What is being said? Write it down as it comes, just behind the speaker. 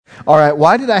All right,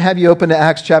 why did I have you open to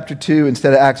Acts chapter 2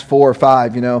 instead of Acts 4 or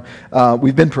 5?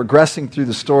 We've been progressing through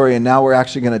the story, and now we're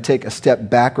actually going to take a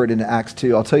step backward into Acts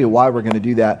 2. I'll tell you why we're going to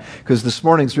do that, because this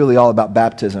morning's really all about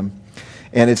baptism.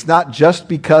 And it's not just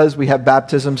because we have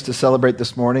baptisms to celebrate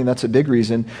this morning. That's a big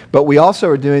reason. But we also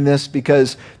are doing this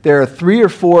because there are 3 or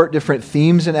 4 different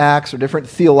themes in Acts, or different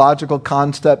theological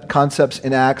concepts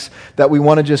in Acts, that we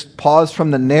want to just pause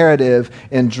from the narrative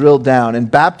and drill down. And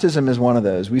baptism is one of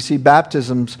those. We see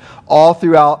baptisms all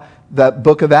throughout the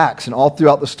book of Acts and all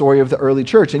throughout the story of the early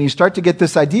church. And you start to get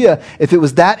this idea, if it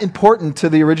was that important to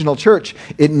the original church,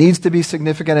 it needs to be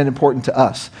significant and important to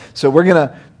us. So we're going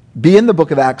to be in the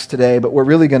book of Acts today, but we're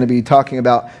really going to be talking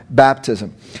about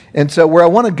baptism. And so where I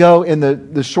want to go in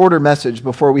the shorter message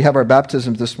before we have our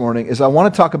baptisms this morning is I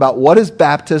want to talk about what is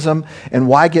baptism and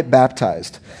why get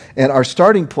baptized. And our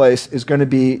starting place is going to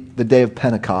be the day of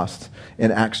Pentecost in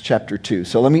Acts chapter 2.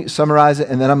 So let me summarize it,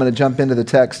 and then I'm going to jump into the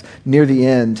text near the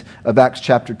end of Acts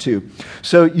chapter 2.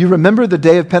 So you remember the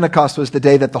day of Pentecost was the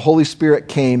day that the Holy Spirit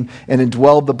came and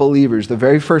indwelled the believers, the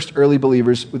very first early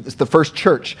believers, the first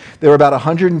church. There were about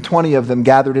 120 of them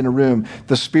gathered in a room.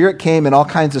 The Spirit came and all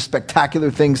kinds of spectacular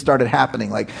things started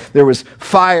happening. Like there was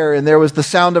fire and there was the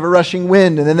sound of a rushing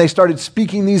wind, and then they started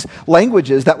speaking these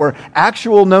languages that were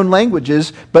actual known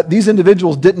languages, but these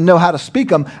individuals didn't know how to speak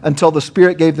them until the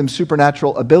Spirit gave them supernatural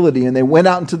ability, and they went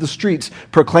out into the streets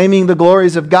proclaiming the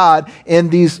glories of God in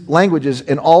these languages,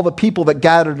 and all the people that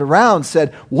gathered around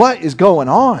said, "What is going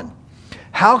on?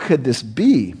 How could this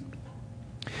be?"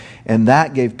 And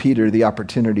that gave Peter the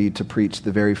opportunity to preach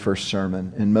the very first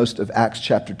sermon. And most of Acts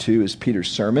chapter 2 is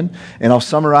Peter's sermon. And I'll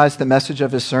summarize the message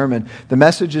of his sermon. The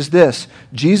message is this: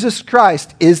 Jesus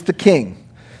Christ is the King.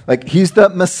 Like, he's the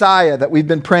Messiah that we've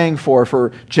been praying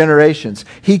for generations.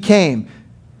 He came,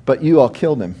 but you all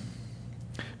killed him.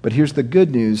 But here's the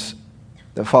good news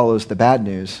that follows the bad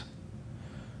news.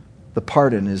 The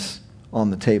pardon is on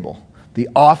the table. The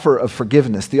offer of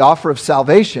forgiveness, the offer of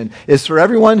salvation is for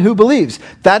everyone who believes.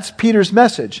 That's Peter's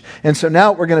message. And so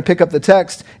now we're going to pick up the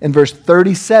text in verse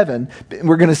 37.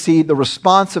 We're going to see the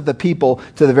response of the people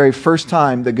to the very first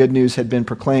time the good news had been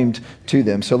proclaimed to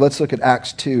them. So let's look at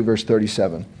Acts 2, verse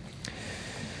 37.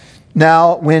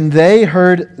 Now, when they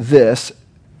heard this,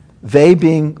 they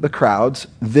being the crowds,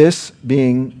 this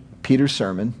being Peter's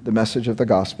sermon, the message of the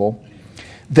gospel,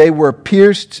 they were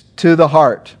pierced to the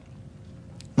heart.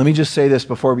 Let me just say this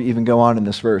before we even go on in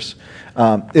this verse.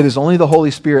 It is only the Holy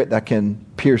Spirit that can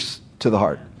pierce to the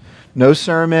heart. No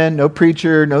sermon, no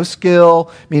preacher, no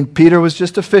skill. I mean, Peter was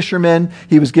just a fisherman.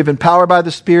 He was given power by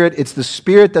the Spirit. It's the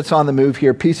Spirit that's on the move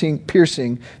here,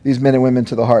 piercing these men and women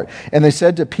to the heart. And they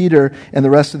said to Peter and the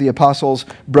rest of the apostles,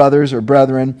 brothers or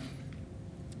brethren,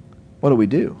 what do we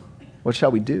do? What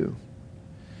shall we do?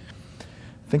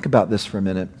 Think about this for a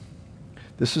minute.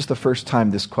 This is the first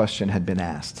time this question had been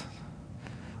asked.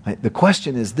 The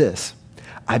question is this: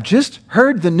 I've just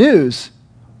heard the news.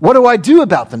 What do I do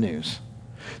about the news?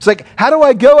 It's like, how do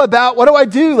I go about, what do I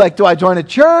do? Like, do I join a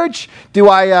church? Do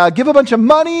I give a bunch of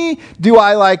money? Do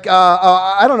I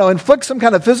inflict some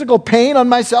kind of physical pain on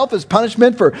myself as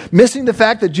punishment for missing the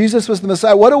fact that Jesus was the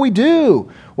Messiah? What do we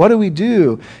do? What do we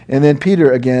do? And then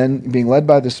Peter, again, being led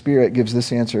by the Spirit, gives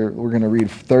this answer. We're going to read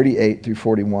 38 through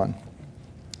 41.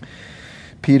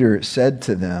 Peter said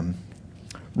to them,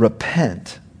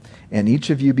 repent, and each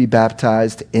of you be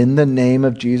baptized in the name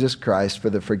of Jesus Christ for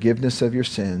the forgiveness of your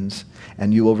sins,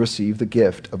 and you will receive the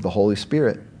gift of the Holy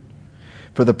Spirit.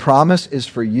 For the promise is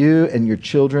for you and your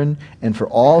children, and for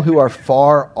all who are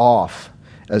far off,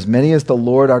 as many as the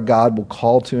Lord our God will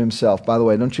call to himself. By the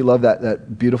way, don't you love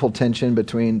that beautiful tension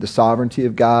between the sovereignty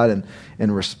of God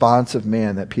and response of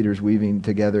man that Peter's weaving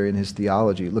together in his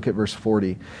theology? Look at verse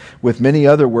 40. With many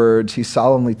other words, he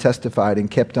solemnly testified and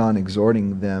kept on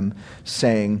exhorting them,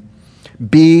 saying,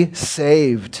 be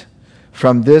saved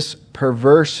from this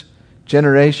perverse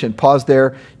generation. Pause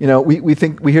there. We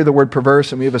think we hear the word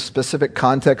perverse and we have a specific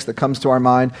context that comes to our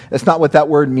mind. That's not what that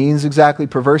word means exactly.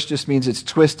 Perverse just means it's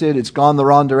twisted, it's gone the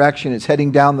wrong direction, it's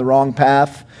heading down the wrong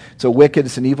path. It's a wicked,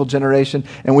 it's an evil generation.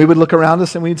 And we would look around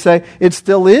us and we'd say, it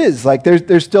still is. Like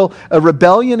there's still a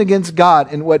rebellion against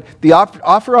God. And what the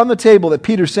offer on the table that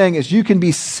Peter's saying is you can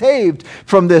be saved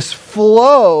from this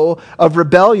flow of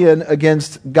rebellion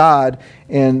against God.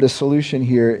 And the solution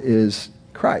here is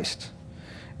Christ.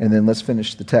 And then let's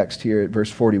finish the text here at verse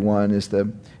 41 is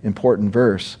the important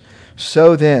verse.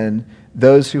 So then,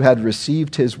 those who had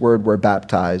received his word were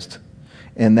baptized,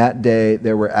 and that day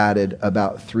there were added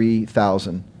about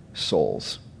 3,000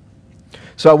 souls.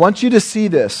 So I want you to see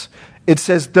this. It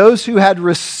says those who had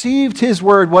received his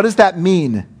word. What does that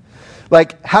mean?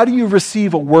 Like, how do you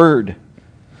receive a word?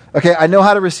 Okay, I know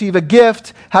how to receive a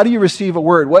gift. How do you receive a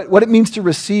word? What it means to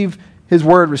receive his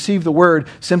word, receive the word,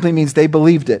 simply means they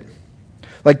believed it.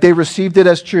 Like they received it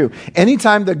as true.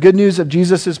 Anytime the good news of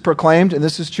Jesus is proclaimed, and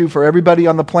this is true for everybody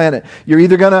on the planet, you're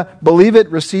either going to believe it,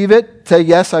 receive it, say,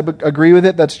 yes, I agree with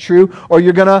it, that's true, or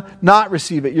you're going to not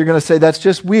receive it. You're going to say, that's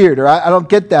just weird, or I don't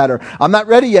get that, or I'm not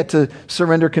ready yet to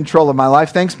surrender control of my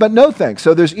life. Thanks, but no thanks.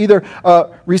 So there's either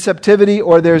receptivity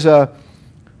or there's a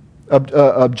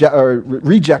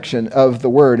rejection of the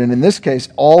word. And in this case,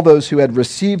 all those who had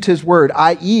received his word,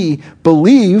 i.e.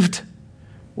 believed,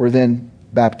 were then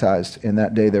baptized. In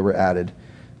that day there were added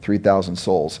 3,000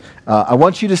 souls. I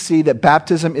want you to see that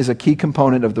baptism is a key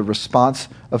component of the response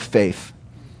of faith.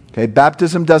 Okay,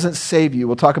 baptism doesn't save you.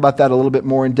 We'll talk about that a little bit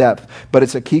more in depth, but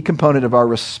it's a key component of our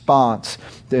response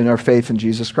in our faith in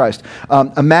Jesus Christ.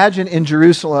 Imagine in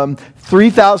Jerusalem,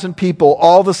 3,000 people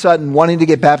all of a sudden wanting to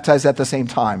get baptized at the same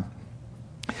time.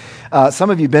 Some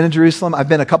of you have been in Jerusalem. I've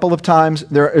been a couple of times.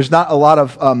 There's not a lot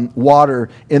of water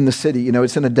in the city. You know,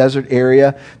 it's in a desert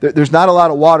area. There's not a lot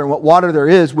of water. And what water there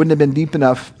is wouldn't have been deep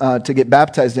enough to get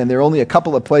baptized in. There are only a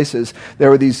couple of places. There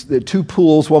were the two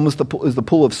pools. One was the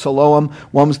pool of Siloam.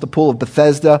 One was the pool of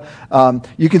Bethesda.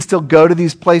 You can still go to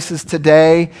these places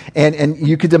today, and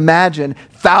you could imagine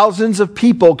thousands of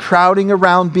people crowding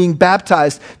around being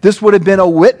baptized. This would have been a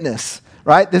witness.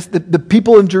 Right? The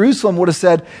people in Jerusalem would have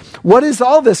said, what is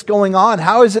all this going on?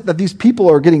 How is it that these people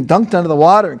are getting dunked under the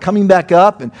water and coming back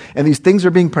up and these things are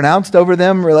being pronounced over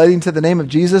them relating to the name of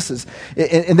Jesus?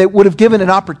 And they would have given an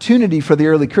opportunity for the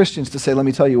early Christians to say, let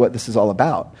me tell you what this is all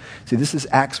about. See, this is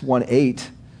Acts 1:8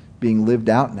 being lived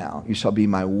out now. You shall be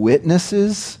my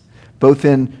witnesses, both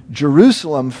in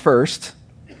Jerusalem first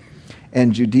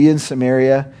and Judea and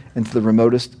Samaria and to the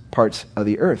remotest parts of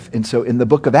the earth. And so in the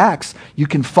book of Acts, you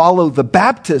can follow the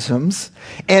baptisms,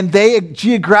 and they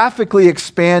geographically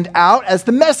expand out as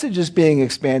the message is being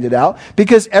expanded out,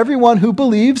 because everyone who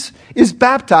believes is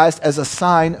baptized as a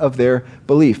sign of their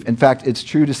belief. In fact, it's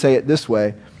true to say it this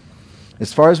way.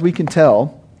 As far as we can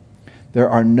tell, there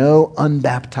are no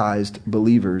unbaptized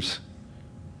believers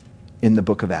in the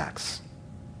book of Acts.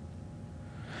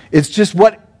 It's just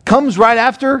what comes right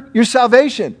after your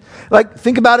salvation. Like,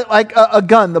 think about it like a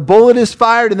gun. The bullet is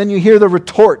fired and then you hear the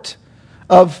retort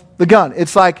of the gun.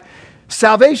 It's like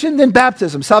salvation, then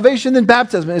baptism. Salvation, then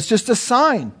baptism. It's just a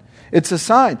sign. It's a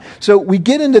sign. So we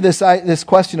get into this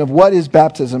question of what is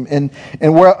baptism. And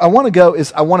where I want to go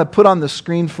is I want to put on the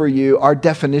screen for you our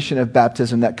definition of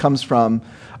baptism that comes from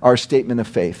our statement of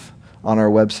faith on our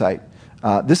website.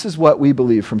 This is what we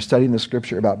believe from studying the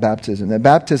scripture about baptism. That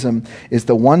baptism is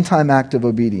the one-time act of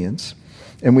obedience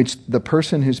in which the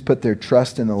person who's put their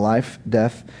trust in the life,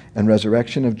 death, and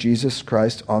resurrection of Jesus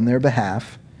Christ on their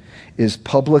behalf is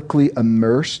publicly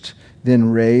immersed, then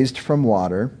raised from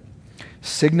water,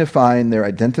 signifying their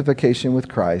identification with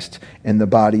Christ and the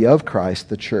body of Christ,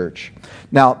 the church.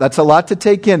 Now, that's a lot to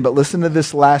take in, but listen to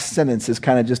this last sentence. It's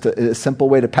kind of just a simple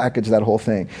way to package that whole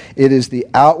thing. It is the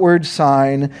outward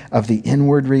sign of the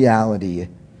inward reality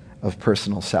of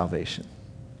personal salvation.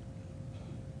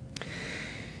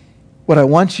 What I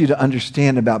want you to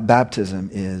understand about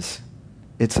baptism is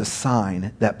it's a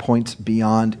sign that points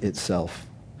beyond itself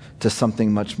to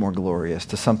something much more glorious,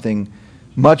 to something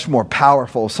much more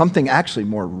powerful, something actually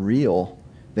more real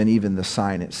than even the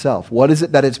sign itself. What is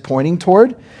it that it's pointing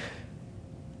toward?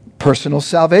 Personal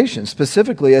salvation.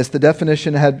 Specifically, as the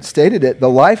definition had stated it, the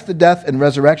life, the death, and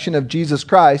resurrection of Jesus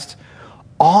Christ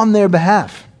on their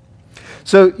behalf.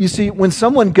 So you see, when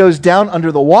someone goes down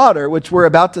under the water, which we're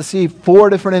about to see 4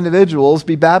 different individuals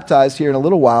be baptized here in a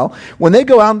little while, when they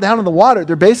go out down in the water,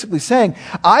 they're basically saying,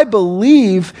 I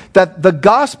believe that the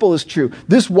gospel is true.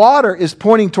 This water is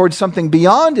pointing towards something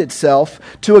beyond itself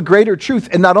to a greater truth.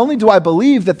 And not only do I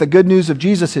believe that the good news of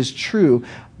Jesus is true,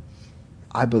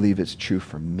 I believe it's true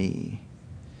for me.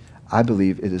 I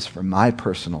believe it is for my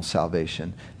personal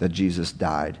salvation that Jesus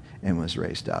died and was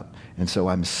raised up. And so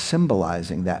I'm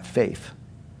symbolizing that faith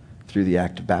through the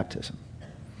act of baptism.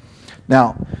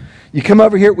 Now, you come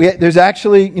over here, there's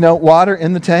actually, water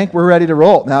in the tank. We're ready to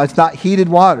roll. Now, it's not heated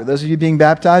water. Those of you being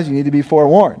baptized, you need to be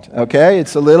forewarned, okay?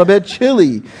 It's a little bit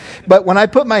chilly. But when I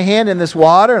put my hand in this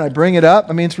water and I bring it up,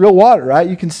 it's real water, right?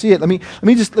 You can see it. Let me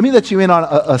let you in on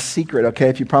a secret, okay?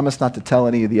 If you promise not to tell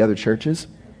any of the other churches.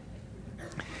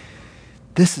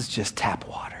 This is just tap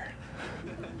water.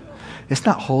 It's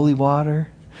not holy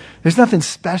water. There's nothing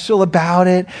special about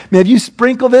it. I mean, if you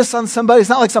sprinkle this on somebody, it's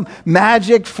not like some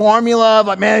magic formula of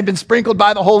like, man, I've been sprinkled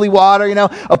by the holy water,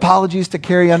 Apologies to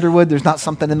Carrie Underwood. There's not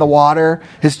something in the water.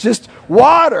 It's just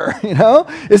water,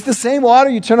 It's the same water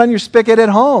you turn on your spigot at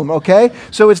home, okay?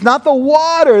 So it's not the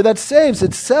water that saves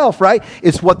itself, right?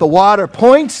 It's what the water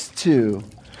points to,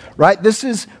 right? This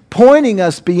is pointing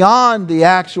us beyond the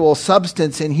actual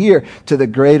substance in here to the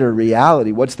greater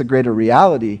reality. What's the greater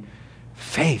reality?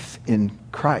 Faith in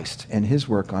Christ and his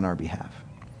work on our behalf.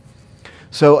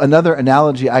 So another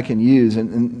analogy I can use,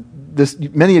 and this,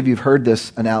 many of you have heard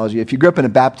this analogy. If you grew up in a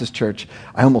Baptist church,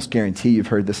 I almost guarantee you've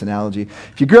heard this analogy.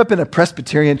 If you grew up in a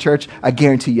Presbyterian church, I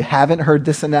guarantee you haven't heard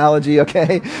this analogy,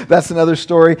 okay? That's another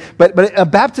story. But a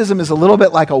baptism is a little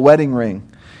bit like a wedding ring.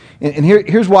 And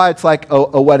here's why it's like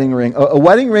a wedding ring. A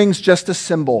wedding ring's just a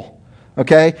symbol,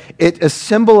 okay? It's a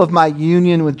symbol of my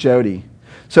union with Jody.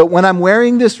 So when I'm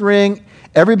wearing this ring,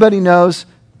 everybody knows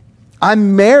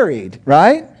I'm married,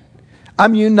 right?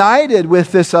 I'm united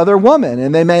with this other woman.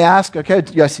 And they may ask, okay,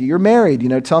 I see you're married.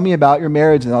 Tell me about your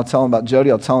marriage. And I'll tell them about Jody.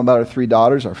 I'll tell them about our 3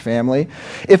 daughters, our family.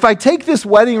 If I take this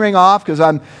wedding ring off because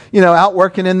I'm, out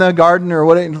working in the garden or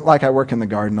what, like I work in the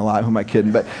garden a lot. Who am I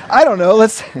kidding? But I don't know.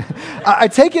 I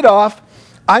take it off.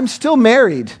 I'm still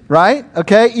married, right?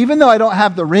 Okay. Even though I don't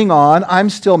have the ring on, I'm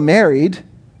still married.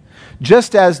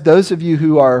 Just as those of you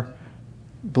who are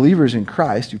believers in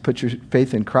Christ, you put your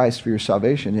faith in Christ for your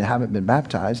salvation and haven't been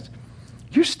baptized,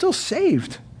 you're still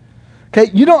saved. Okay,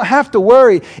 you don't have to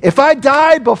worry. If I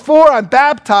die before I'm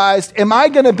baptized, am I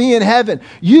going to be in heaven?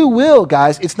 You will,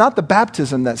 guys. It's not the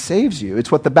baptism that saves you.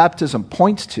 It's what the baptism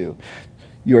points to.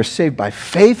 You are saved by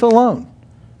faith alone,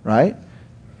 right?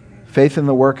 Faith in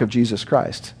the work of Jesus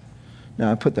Christ.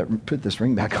 Now, I put this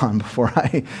ring back on before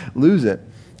I lose it.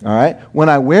 All right? When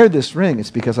I wear this ring, it's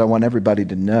because I want everybody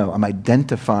to know I'm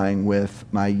identifying with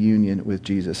my union with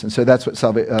Jesus. And so that's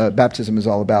what baptism is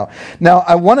all about. Now,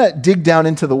 I want to dig down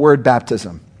into the word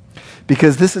baptism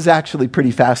because this is actually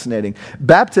pretty fascinating.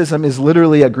 Baptism is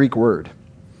literally a Greek word.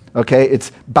 Okay?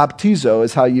 It's baptizo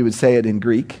is how you would say it in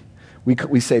Greek.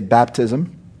 We say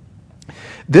baptism.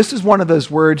 This is one of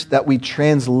those words that we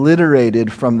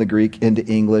transliterated from the Greek into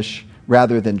English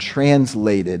rather than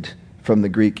translated from the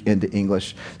Greek into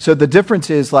English. So the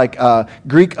difference is like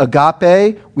Greek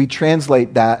agape, we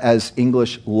translate that as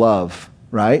English love,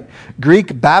 right?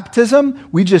 Greek baptism,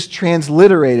 we just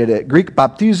transliterated it. Greek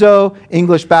baptizo,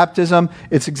 English baptism,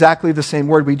 it's exactly the same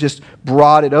word. We just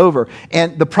brought it over.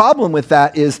 And the problem with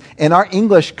that is in our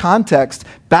English context,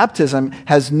 baptism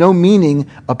has no meaning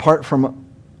apart from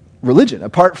religion,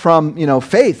 apart from,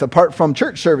 faith, apart from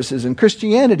church services and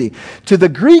Christianity. To the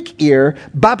Greek ear,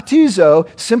 baptizo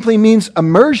simply means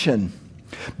immersion.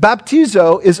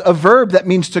 Baptizo is a verb that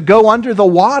means to go under the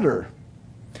water.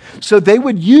 So they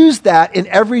would use that in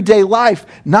everyday life,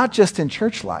 not just in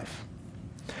church life.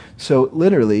 So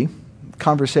literally,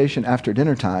 conversation after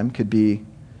dinner time could be,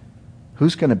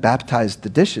 who's going to baptize the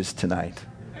dishes tonight?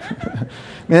 I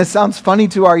mean, it sounds funny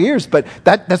to our ears, but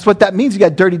that's what that means. You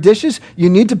got dirty dishes, you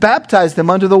need to baptize them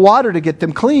under the water to get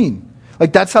them clean.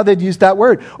 Like that's how they'd use that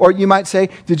word. Or you might say,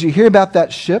 did you hear about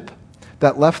that ship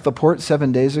that left the port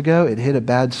 7 days ago? It hit a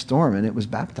bad storm and it was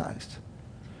baptized.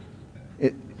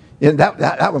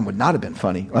 That one would not have been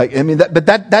funny.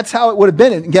 That's how it would have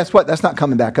been. And guess what? That's not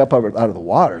coming back up out of the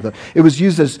water. It was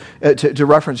used as to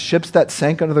reference ships that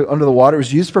sank under the water. It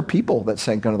was used for people that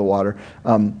sank under the water.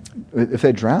 If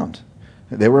they drowned,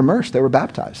 they were immersed. They were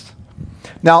baptized.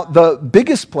 Now, the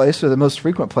biggest place or the most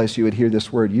frequent place you would hear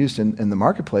this word used in the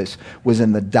marketplace was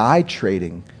in the dye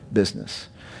trading business.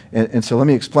 And so let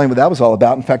me explain what that was all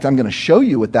about. In fact, I'm going to show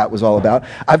you what that was all about.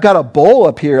 I've got a bowl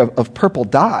up here of purple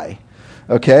dye.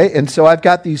 Okay, and so I've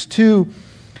got these 2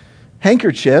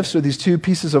 handkerchiefs or these 2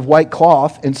 pieces of white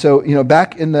cloth. And so,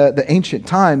 back in the ancient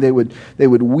time, they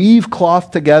would weave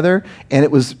cloth together, and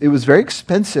it was very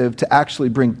expensive to actually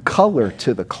bring color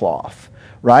to the cloth,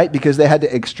 right? Because they had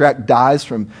to extract dyes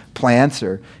from plants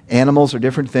or animals or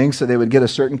different things, so they would get a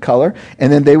certain color,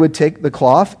 and then they would take the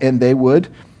cloth and they would,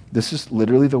 this is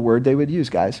literally the word they would use,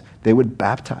 guys, they would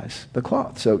baptize the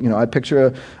cloth. So, I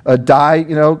picture a dye,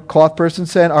 cloth person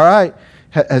saying, all right,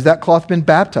 has that cloth been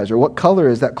baptized? Or what color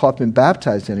has that cloth been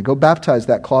baptized in? And go baptize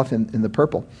that cloth in the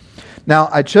purple. Now,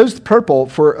 I chose the purple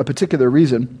for a particular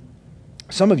reason.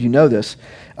 Some of you know this.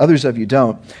 Others of you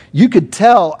don't. You could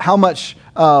tell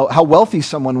how wealthy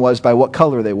someone was by what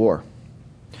color they wore.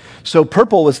 So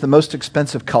purple is the most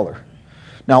expensive color.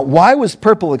 Now, why was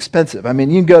purple expensive? I mean,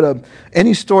 you can go to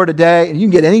any store today and you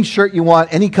can get any shirt you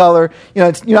want, any color. You're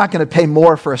not going to pay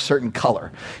more for a certain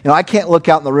color. I can't look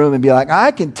out in the room and be like,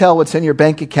 I can tell what's in your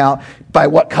bank account by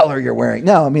what color you're wearing.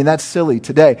 No, I mean, that's silly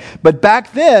today. But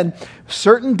back then,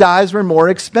 certain dyes were more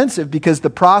expensive because the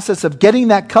process of getting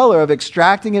that color, of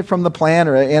extracting it from the plant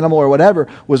or an animal or whatever,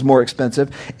 was more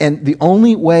expensive. And the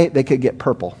only way they could get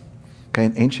purple,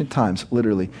 in ancient times,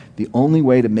 literally, the only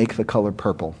way to make the color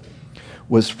purple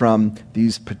was from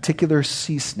these particular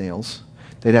sea snails.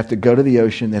 They'd have to go to the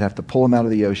ocean, they'd have to pull them out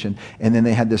of the ocean, and then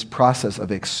they had this process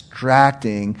of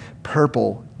extracting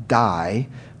purple dye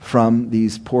from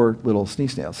these poor little sea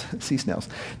snails.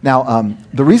 Now,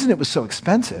 the reason it was so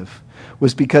expensive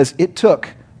was because it took,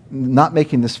 not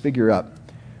making this figure up,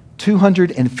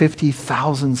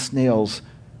 250,000 snails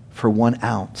for 1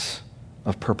 ounce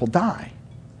of purple dye.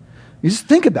 You just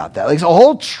think about that. Like, it's a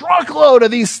whole truckload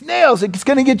of these snails. It's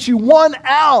going to get you 1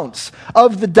 ounce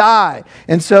of the dye.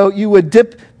 And so you would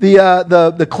dip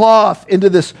the cloth into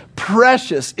this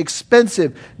precious,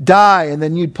 expensive dye, and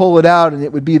then you'd pull it out, and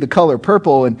it would be the color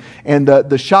purple. And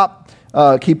the shop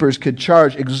keepers could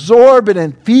charge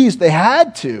exorbitant fees. They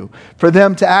had to, for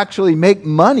them to actually make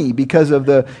money because of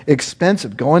the expense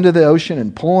of going to the ocean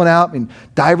and pulling out. I mean,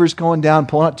 divers going down,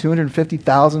 pulling out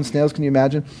 250,000 snails. Can you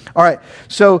imagine? All right,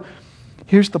 so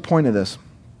here's the point of this.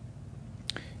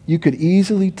 You could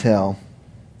easily tell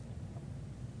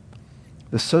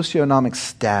the socioeconomic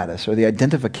status or the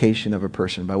identification of a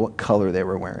person by what color they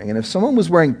were wearing. And if someone was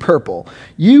wearing purple,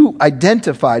 you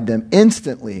identified them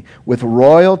instantly with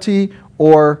royalty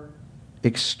or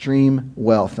extreme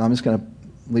wealth. Now, I'm just going to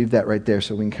leave that right there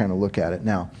so we can kind of look at it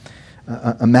now.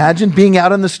 Imagine being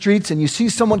out on the streets and you see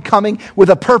someone coming with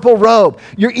a purple robe.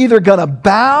 You're either going to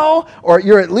bow or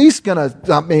you're at least going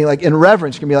to, like in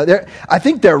reverence, you're going to be like, I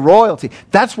think they're royalty.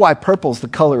 That's why purple's the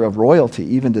color of royalty.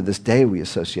 Even to this day, we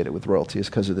associate it with royalty is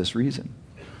because of this reason.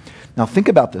 Now, think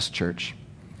about this, church.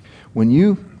 When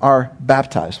you are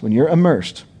baptized, when you're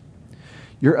immersed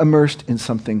in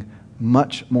something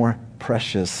much more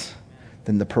precious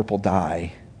than the purple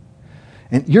dye.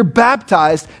 And you're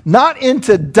baptized not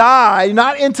into dye,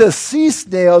 not into sea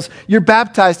snails. You're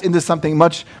baptized into something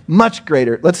much, much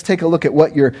greater. Let's take a look at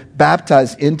what you're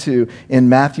baptized into in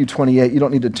Matthew 28. You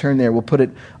don't need to turn there. We'll put it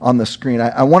on the screen.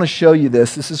 I want to show you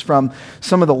this. This is from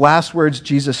some of the last words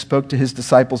Jesus spoke to his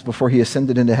disciples before he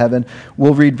ascended into heaven.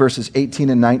 We'll read verses 18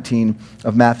 and 19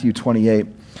 of Matthew 28.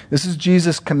 This is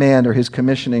Jesus' command or his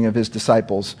commissioning of his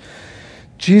disciples.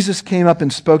 Jesus came up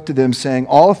and spoke to them, saying,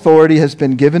 all authority has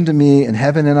been given to me in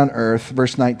heaven and on earth.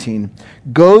 Verse 19,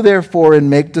 go therefore and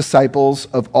make disciples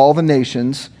of all the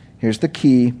nations. Here's the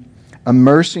key,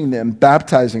 immersing them,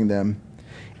 baptizing them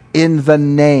in the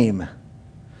name.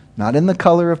 Not in the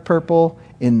color of purple,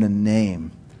 in the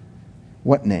name.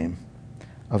 What name?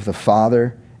 Of the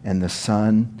Father and the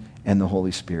Son and the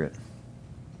Holy Spirit.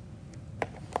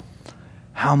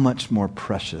 How much more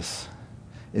precious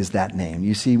is that name?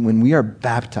 You see, when we are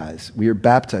baptized,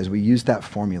 we use that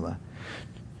formula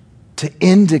to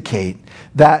indicate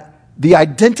that the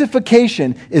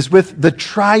identification is with the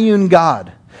triune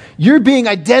God. You're being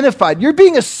identified. You're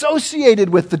being associated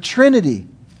with the Trinity.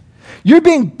 You're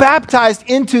being baptized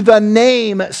into the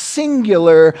name,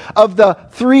 singular, of the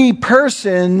three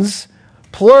persons,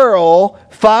 plural,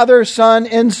 Father, Son,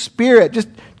 and Spirit. Just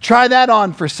try that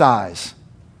on for size.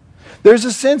 There's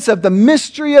a sense of the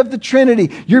mystery of the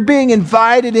Trinity. You're being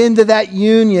invited into that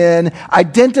union,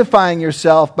 identifying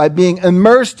yourself by being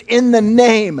immersed in the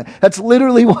name. That's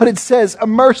literally what it says.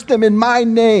 Immerse them in my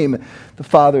name, the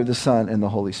Father, the Son, and the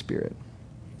Holy Spirit.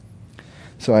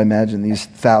 So I imagine these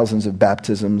thousands of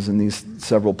baptisms and these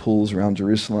several pools around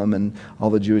Jerusalem, and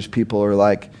all the Jewish people are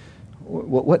like,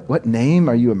 what name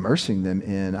are you immersing them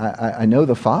in? I know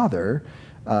the Father.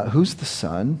 Who's the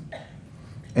Son?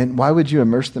 And why would you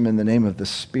immerse them in the name of the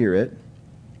Spirit?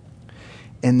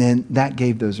 And then that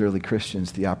gave those early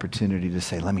Christians the opportunity to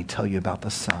say, let me tell you about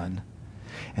the Son,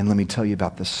 and let me tell you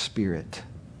about the Spirit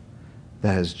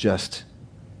that has just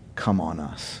come on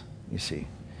us, you see.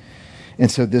 And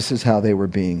so this is how they were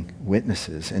being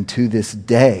witnesses. And to this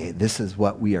day, this is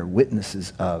what we are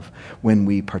witnesses of when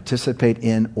we participate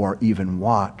in or even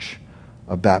watch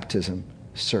a baptism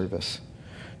service.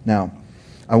 Now,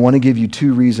 I want to give you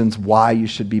 2 reasons why you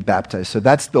should be baptized. So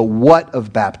that's the what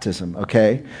of baptism,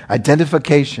 okay?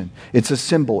 Identification. It's a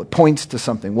symbol. It points to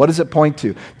something. What does it point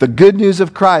to? The good news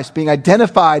of Christ, being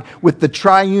identified with the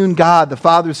triune God, the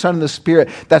Father, Son, and the Spirit.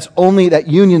 That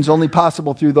union's only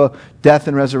possible through the death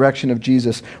and resurrection of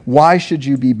Jesus. Why should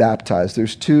you be baptized?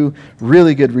 There's 2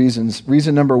 really good reasons.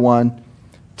 Reason number 1,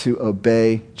 to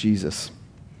obey Jesus.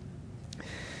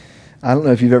 I don't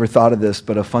know if you've ever thought of this,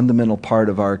 but a fundamental part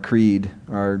of our creed,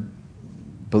 our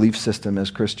belief system as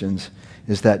Christians,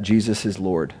 is that Jesus is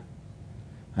Lord.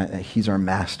 He's our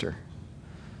master.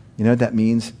 You know what that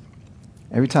means?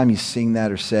 Every time you sing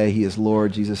that or say He is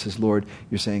Lord, Jesus is Lord,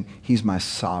 you're saying He's my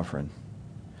sovereign.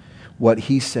 What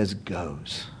He says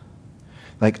goes.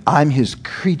 Like, I'm His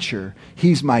creature.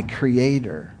 He's my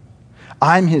creator.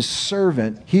 I'm His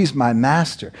servant. He's my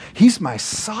master. He's my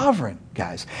sovereign,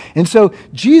 guys. And so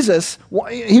Jesus,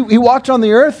 he walked on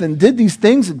the earth and did these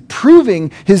things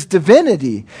proving His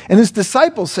divinity. And His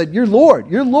disciples said, you're Lord,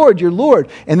 you're Lord, you're Lord.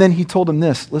 And then He told them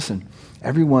this, listen,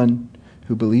 everyone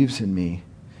who believes in me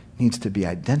needs to be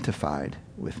identified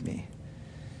with me.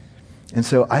 And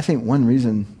so I think one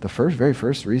reason, the very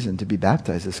first reason to be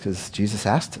baptized is because Jesus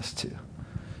asked us to.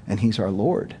 And He's our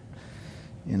Lord.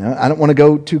 You know, I don't want to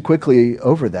go too quickly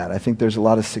over that. I think there's a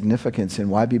lot of significance in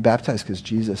why be baptized, because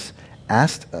Jesus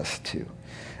asked us to.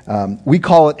 We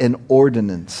call it an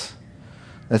ordinance.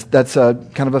 That's a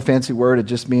kind of a fancy word. It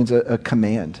just means a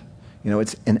command. You know,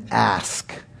 it's an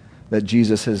ask that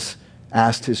Jesus has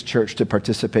asked His church to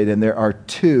participate in. There are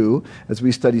two, as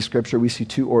we study Scripture, we see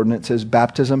two ordinances,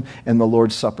 baptism and the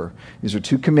Lord's Supper. These are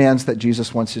two commands that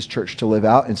Jesus wants His church to live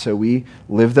out, and so we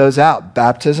live those out,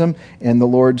 baptism and the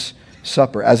Lord's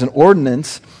Supper. As an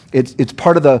ordinance, it's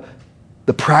part of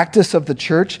the practice of the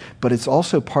church, but it's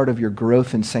also part of your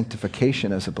growth and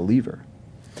sanctification as a believer.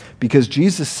 Because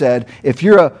Jesus said, if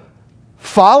you're a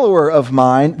follower of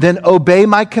mine, then obey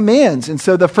my commands. And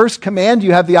so the first command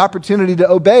you have the opportunity to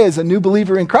obey as a new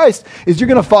believer in Christ is you're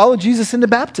going to follow Jesus into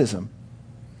baptism.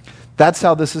 That's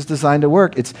how this is designed to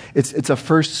work. It's a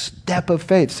first step of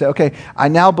faith. Say, okay, I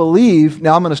now believe,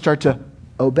 now I'm going to start to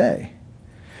obey.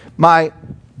 My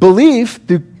belief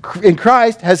in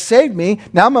Christ has saved me.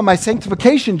 Now my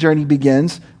sanctification journey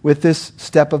begins with this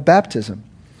step of baptism.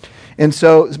 And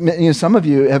so, you know, some of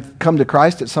you have come to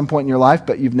Christ at some point in your life,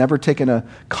 but you've never taken a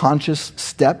conscious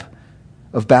step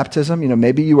of baptism. You know,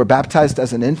 maybe you were baptized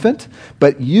as an infant,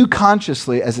 but you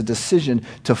consciously, as a decision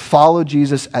to follow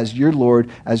Jesus as your Lord,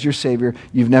 as your Savior,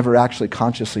 you've never actually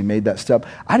consciously made that step.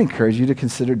 I'd encourage you to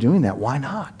consider doing that. Why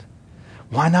not?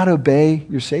 Why not obey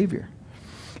your Savior?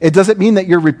 It doesn't mean that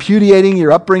you're repudiating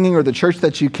your upbringing or the church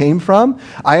that you came from.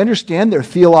 I understand there are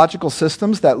theological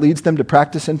systems that leads them to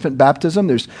practice infant baptism.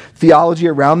 There's theology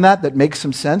around that makes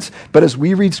some sense. But as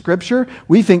we read Scripture,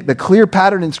 we think the clear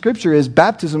pattern in Scripture is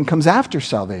baptism comes after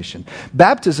salvation.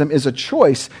 Baptism is a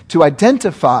choice to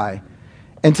identify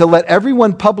and to let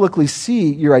everyone publicly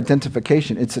see your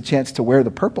identification. It's a chance to wear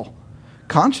the purple.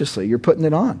 Consciously, you're putting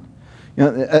it on. You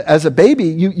know, as a baby,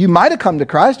 you might have come to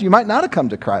Christ. You might not have come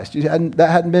to Christ. You hadn't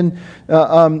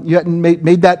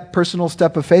made that personal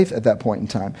step of faith at that point in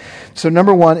time. So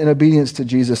number one, in obedience to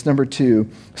Jesus. Number two,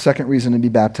 second reason to be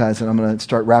baptized, and I'm going to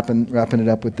start wrapping it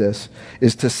up with this,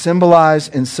 is to symbolize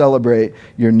and celebrate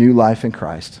your new life in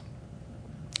Christ.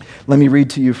 Let me read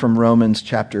to you from Romans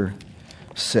chapter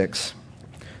 6.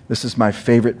 This is my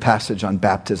favorite passage on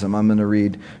baptism. I'm going to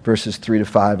read verses 3 to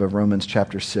 5 of Romans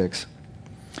chapter 6.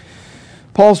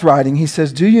 Paul's writing, he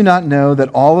says, "Do you not know that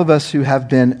all of us who have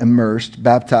been immersed,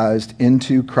 baptized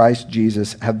into Christ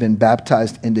Jesus, have been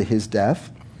baptized into His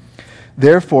death?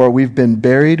 Therefore, we've been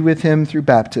buried with Him through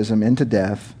baptism into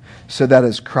death, so that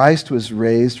as Christ was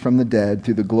raised from the dead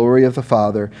through the glory of the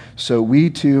Father, so we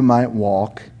too might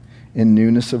walk in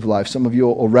newness of life." Some of you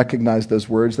will recognize those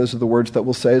words. Those are the words that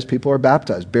we'll say as people are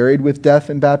baptized. Buried with death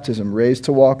in baptism, raised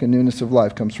to walk in newness of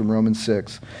life, comes from Romans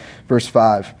 6, verse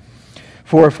 5.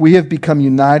 "For if we have become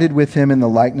united with Him in the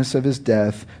likeness of His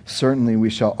death, certainly we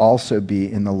shall also be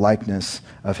in the likeness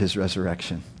of His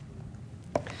resurrection."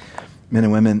 Men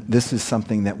and women, this is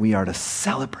something that we are to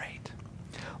celebrate.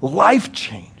 Life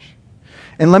change.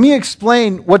 And let me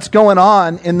explain what's going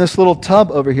on in this little tub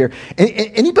over here.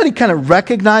 Anybody kind of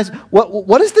recognize,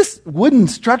 what is this wooden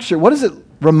structure? What does it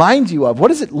remind you of? What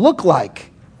does it look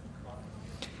like?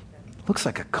 It looks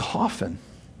like a coffin.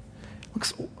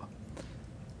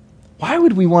 Why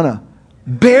would we want to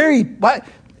bury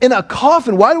in a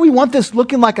coffin? Why do we want this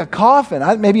looking like a coffin?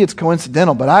 Maybe it's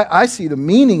coincidental, but I see the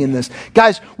meaning in this.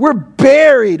 Guys, we're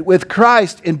buried with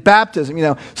Christ in baptism. You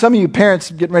know, some of you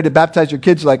parents getting ready to baptize your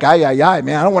kids are like,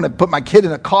 man, I don't want to put my kid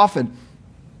in a coffin.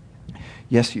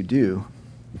 Yes, you do.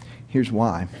 Here's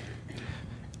why.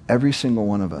 Every single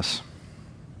one of us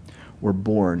were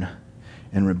born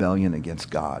in rebellion against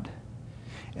God.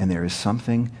 And there is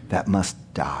something that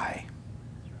must die.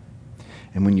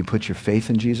 And when you put your faith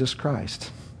in Jesus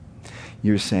Christ,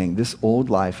 you're saying this old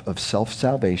life of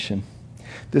self-salvation,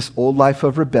 this old life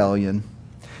of rebellion,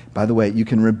 By the way, you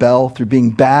can rebel through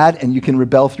being bad and you can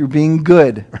rebel through being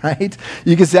good, right?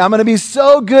 You can say, I'm going to be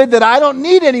so good that I don't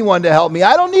need anyone to help me.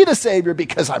 I don't need a Savior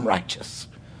because I'm righteous.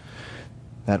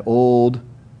 That old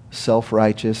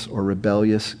self-righteous or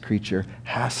rebellious creature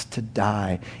has to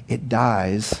die. It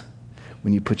dies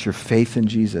when you put your faith in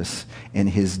Jesus and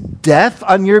his death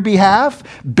on your behalf,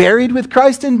 buried with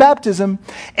Christ in baptism.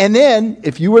 And then,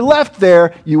 if you were left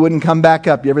there, you wouldn't come back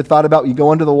up. You ever thought about you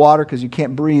go under the water because you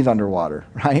can't breathe underwater,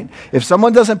 right? If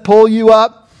someone doesn't pull you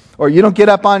up, or you don't get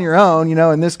up on your own,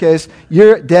 in this case,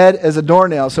 you're dead as a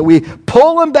doornail. So we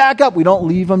pull them back up. We don't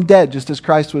leave them dead, just as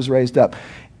Christ was raised up.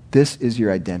 This is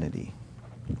your identity,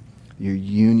 your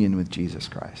union with Jesus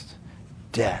Christ.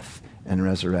 Death and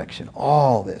resurrection.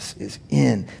 All this is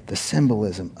in the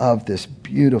symbolism of this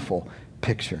beautiful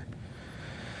picture.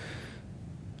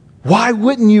 Why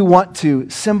wouldn't you want to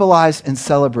symbolize and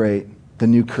celebrate the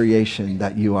new creation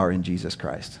that you are in Jesus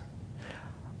Christ?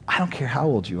 I don't care how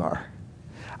old you are.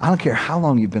 I don't care how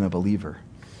long you've been a believer.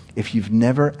 If you've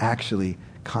never actually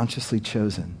consciously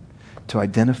chosen to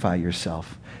identify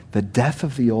yourself, the death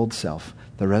of the old self,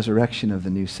 the resurrection of the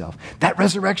new self. That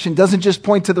resurrection doesn't just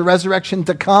point to the resurrection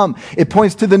to come. It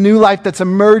points to the new life that's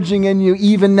emerging in you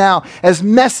even now. As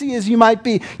messy as you might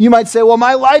be, you might say, well,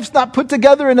 my life's not put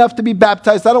together enough to be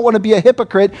baptized. I don't want to be a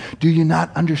hypocrite. Do you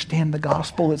not understand the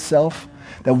gospel itself?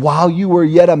 That while you were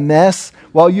yet a mess,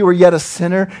 while you were yet a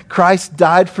sinner, Christ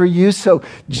died for you. So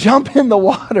jump in the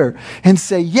water and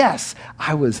say, yes,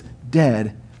 I was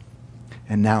dead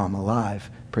and now I'm alive.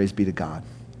 Praise be to God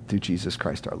through Jesus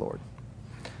Christ our Lord.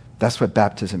 That's what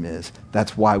baptism is.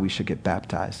 That's why we should get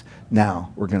baptized.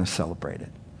 Now we're going to celebrate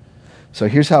it. So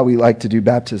here's how we like to do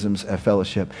baptisms at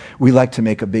Fellowship. We like to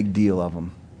make a big deal of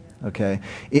them. Okay,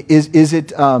 is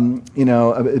it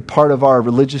a part of our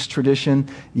religious tradition?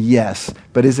 Yes,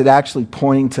 but is it actually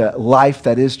pointing to life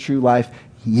that is true life?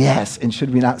 Yes. And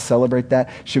should we not celebrate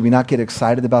that? Should we not get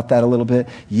excited about that a little bit?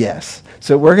 Yes.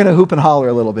 So we're going to hoop and holler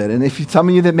a little bit. And if some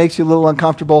of you that makes you a little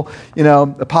uncomfortable,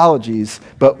 apologies.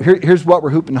 But here's what we're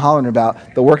hooping and hollering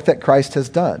about: the work that Christ has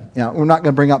done. We're not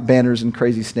going to bring out banners and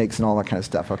crazy snakes and all that kind of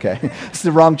stuff. Okay, it's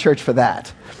the wrong church for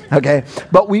that. Okay,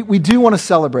 but we do want to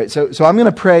celebrate. So I'm going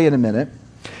to pray in a minute.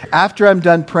 After I'm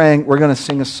done praying, we're going to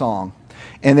sing a song.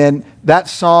 And then that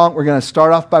song, we're going to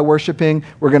start off by worshiping.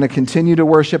 We're going to continue to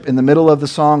worship in the middle of the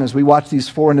song as we watch these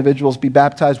 4 individuals be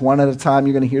baptized one at a time.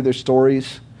 You're going to hear their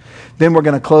stories. Then we're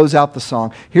going to close out the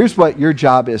song. Here's what your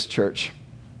job is, church.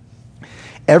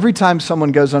 Every time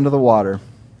someone goes under the water,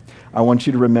 I want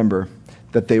you to remember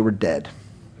that they were dead.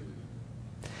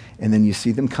 And then you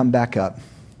see them come back up,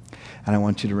 and I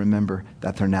want you to remember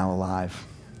that they're now alive.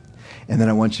 And then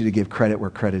I want you to give credit where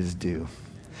credit is due.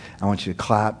 I want you to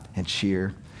clap and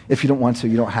cheer. If you don't want to,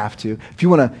 you don't have to. If you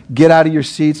want to get out of your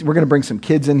seats, we're going to bring some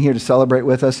kids in here to celebrate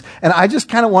with us. And I just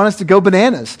kind of want us to go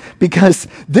bananas, because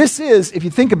this is, if you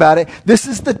think about it, this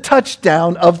is the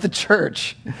touchdown of the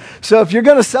church. So if you're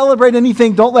going to celebrate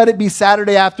anything, don't let it be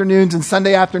Saturday afternoons and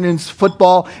Sunday afternoons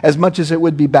football as much as it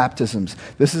would be baptisms.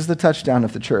 This is the touchdown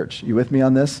of the church. You with me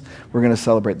on this? We're going to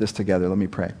celebrate this together. Let me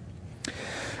pray.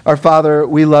 Our Father,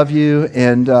 we love you,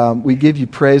 and we give you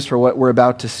praise for what we're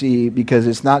about to see, because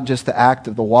it's not just the act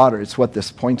of the water, it's what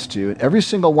this points to. Every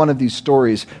single one of these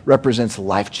stories represents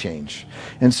life change.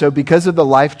 And so because of the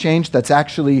life change that's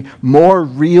actually more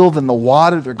real than the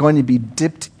water they're going to be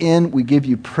dipped in, we give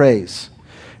you praise.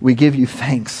 We give you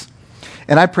thanks.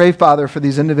 And I pray, Father, for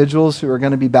these individuals who are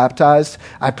going to be baptized.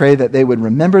 I pray that they would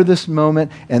remember this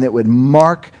moment and it would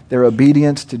mark their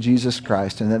obedience to Jesus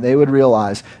Christ, and that they would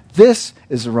realize this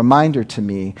is a reminder to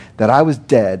me that I was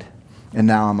dead and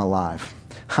now I'm alive.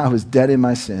 I was dead in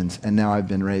my sins and now I've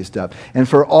been raised up. And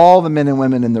for all the men and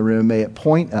women in the room, may it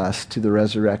point us to the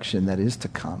resurrection that is to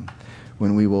come,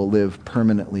 when we will live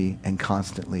permanently and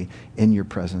constantly in your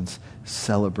presence,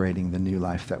 celebrating the new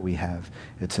life that we have.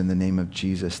 It's in the name of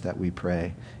Jesus that we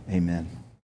pray. Amen.